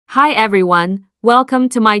Hi everyone, welcome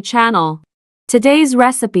to my channel. Today's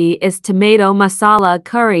recipe is tomato masala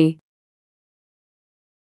curry.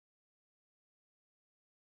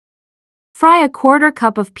 Fry a quarter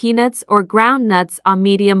cup of peanuts or ground nuts on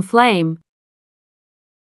medium flame.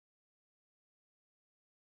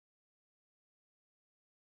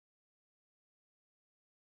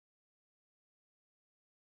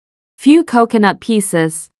 Few coconut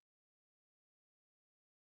pieces.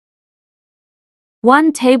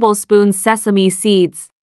 1 tablespoon sesame seeds.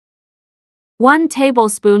 1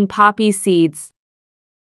 tablespoon poppy seeds.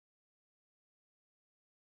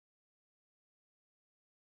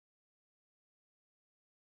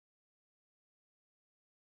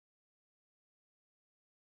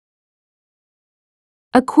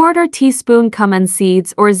 A quarter teaspoon cumin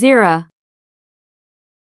seeds or zira.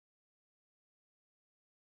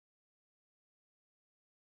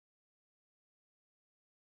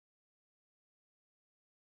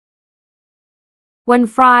 When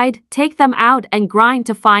fried, take them out and grind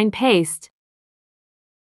to fine paste.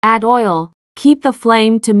 Add oil. Keep the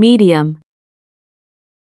flame to medium.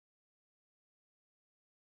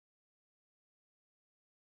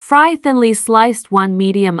 Fry thinly sliced 1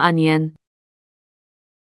 medium onion.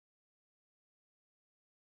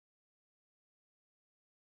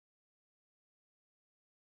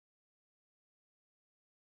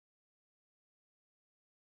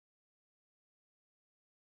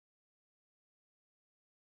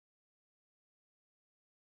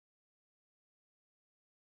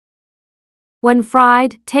 When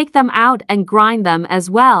fried, take them out and grind them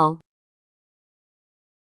as well.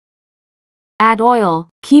 Add oil.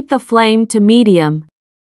 Keep the flame to medium.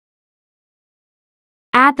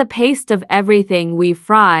 Add the paste of everything we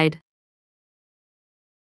fried.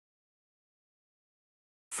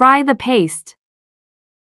 Fry the paste.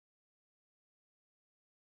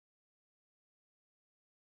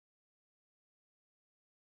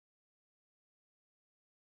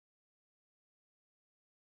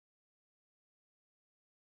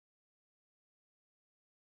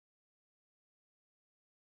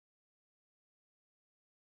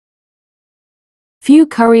 Few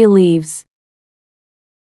curry leaves.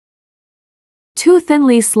 2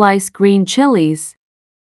 thinly sliced green chilies.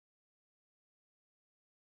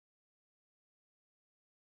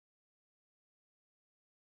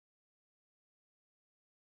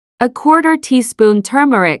 A quarter teaspoon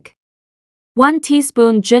turmeric. 1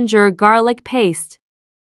 teaspoon ginger garlic paste.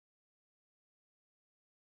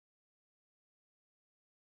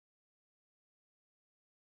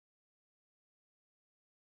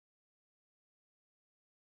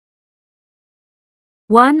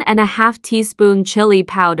 One and a half teaspoon chili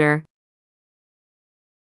powder.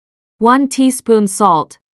 1 teaspoon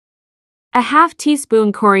salt. A half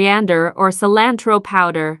teaspoon coriander or cilantro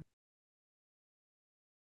powder.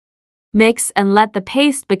 Mix and let the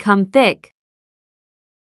paste become thick.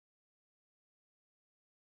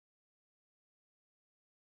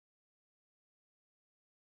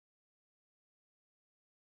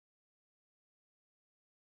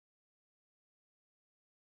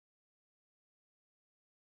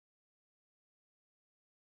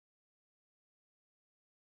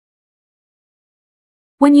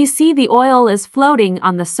 When you see the oil is floating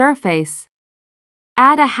on the surface,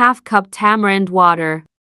 add a half cup tamarind water.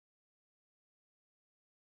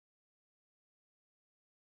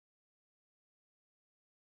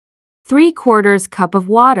 Three-quarters cup of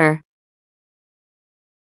water.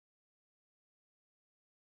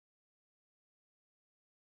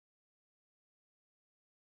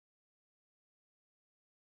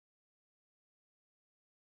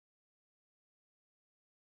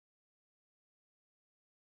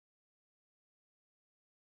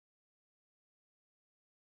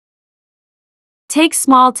 Take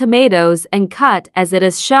small tomatoes and cut as it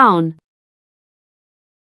is shown.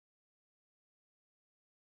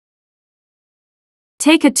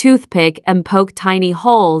 Take a toothpick and poke tiny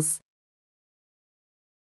holes.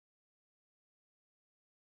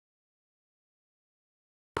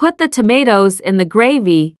 Put the tomatoes in the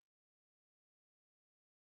gravy.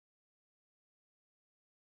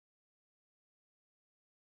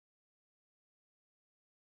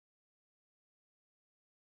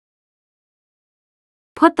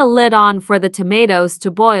 Put the lid on for the tomatoes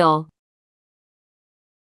to boil.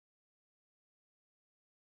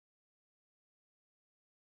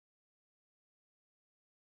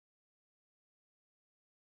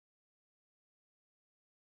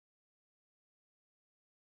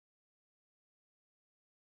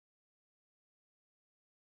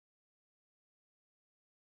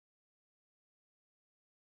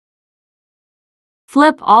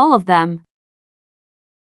 Flip all of them.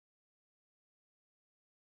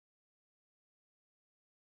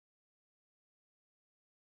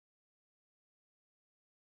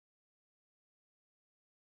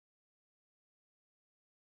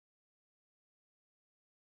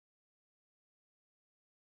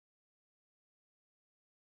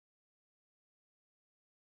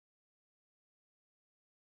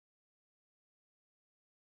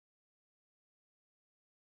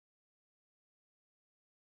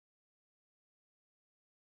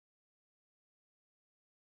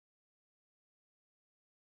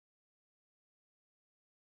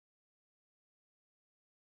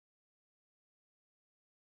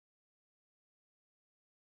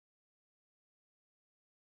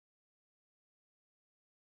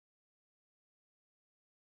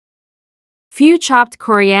 Few chopped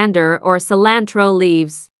coriander or cilantro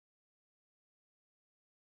leaves.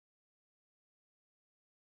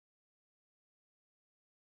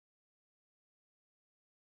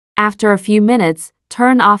 After a few minutes,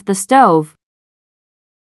 turn off the stove.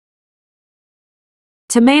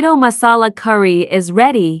 Tomato masala curry is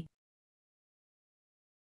ready.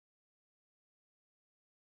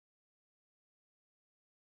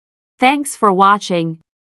 Thanks for watching.